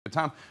But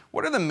Tom,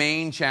 what are the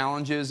main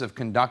challenges of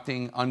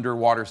conducting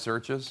underwater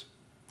searches?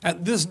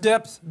 At this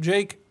depth,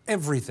 Jake,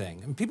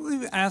 everything. And people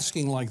keep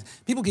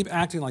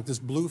acting like this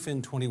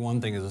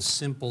Bluefin-21 thing is a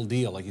simple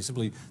deal. Like you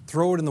simply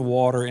throw it in the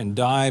water and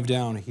dive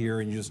down here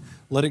and you just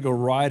let it go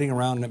riding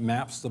around and it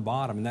maps the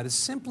bottom. And that is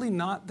simply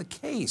not the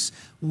case.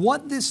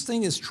 What this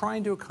thing is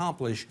trying to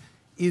accomplish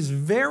is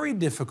very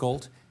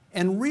difficult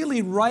and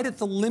really right at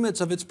the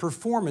limits of its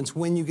performance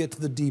when you get to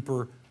the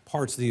deeper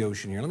parts of the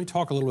ocean here. Let me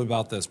talk a little bit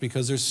about this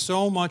because there's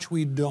so much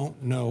we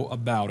don't know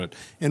about it.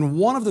 And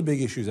one of the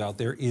big issues out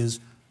there is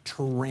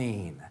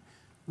terrain.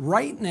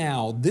 Right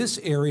now, this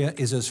area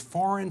is as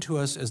foreign to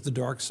us as the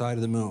dark side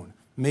of the moon,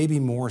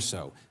 maybe more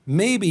so.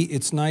 Maybe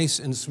it's nice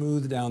and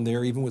smooth down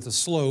there, even with a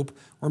slope,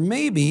 or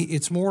maybe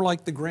it's more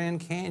like the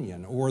Grand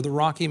Canyon or the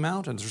Rocky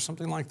Mountains or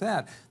something like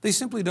that. They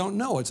simply don't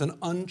know. It's an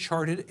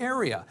uncharted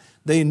area.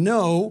 They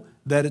know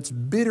that it's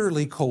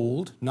bitterly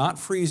cold, not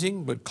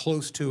freezing, but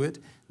close to it.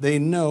 They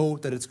know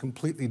that it's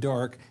completely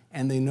dark,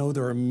 and they know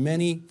there are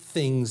many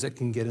things that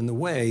can get in the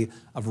way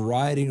of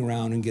riding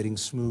around and getting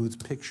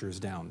smooth pictures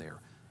down there.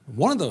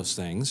 One of those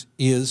things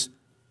is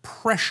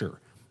pressure.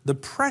 The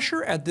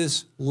pressure at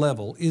this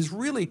level is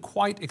really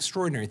quite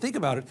extraordinary. Think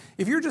about it.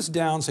 If you're just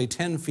down, say,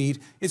 10 feet,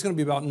 it's going to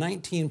be about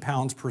 19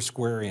 pounds per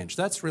square inch.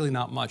 That's really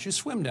not much. You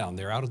swim down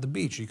there out at the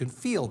beach, you can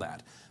feel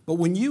that. But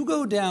when you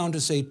go down to,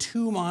 say,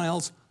 2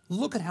 miles,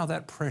 look at how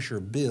that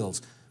pressure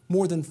builds.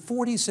 More than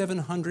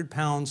 4,700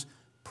 pounds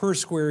per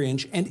square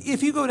inch. And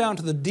if you go down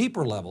to the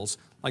deeper levels,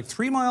 like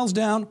 3 miles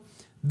down,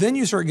 then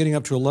you start getting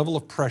up to a level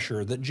of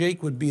pressure that,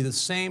 Jake, would be the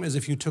same as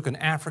if you took an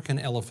African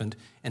elephant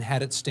and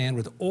had it stand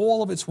with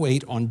all of its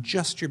weight on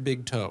just your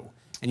big toe,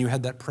 and you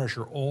had that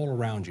pressure all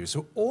around you.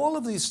 So all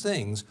of these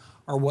things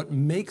are what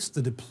makes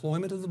the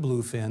deployment of the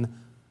bluefin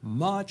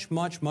much,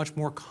 much, much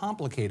more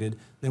complicated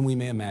than we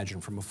may imagine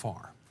from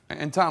afar.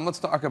 And Tom, let's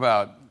talk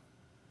about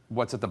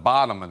what's at the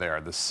bottom of there,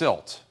 the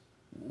silt.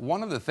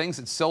 One of the things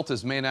that silt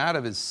is made out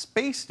of is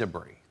space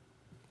debris.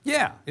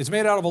 Yeah, it's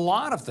made out of a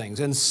lot of things,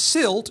 and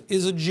silt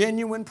is a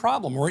genuine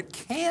problem, or it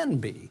can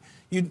be.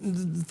 The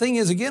thing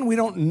is, again, we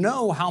don't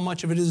know how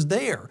much of it is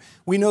there.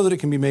 We know that it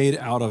can be made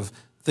out of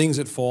things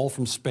that fall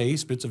from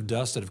space, bits of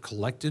dust that have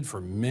collected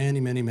for many,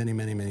 many, many,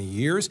 many, many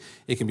years.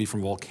 It can be from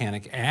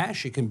volcanic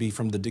ash. It can be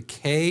from the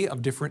decay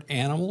of different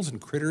animals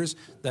and critters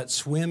that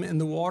swim in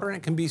the water, and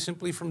it can be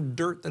simply from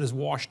dirt that is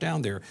washed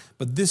down there.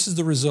 But this is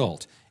the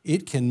result.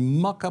 It can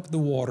muck up the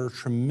water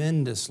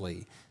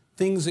tremendously.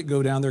 Things that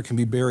go down there can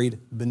be buried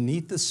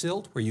beneath the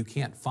silt where you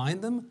can't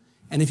find them.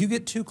 And if you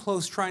get too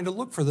close trying to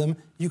look for them,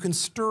 you can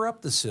stir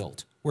up the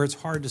silt where it's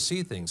hard to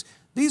see things.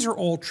 These are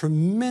all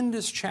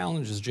tremendous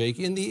challenges, Jake.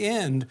 In the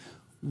end,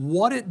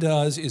 what it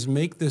does is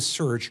make this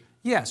search,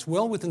 yes,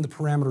 well within the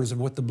parameters of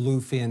what the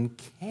bluefin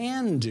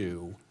can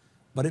do,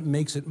 but it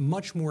makes it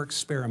much more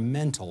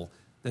experimental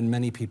than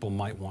many people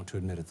might want to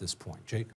admit at this point. Jake?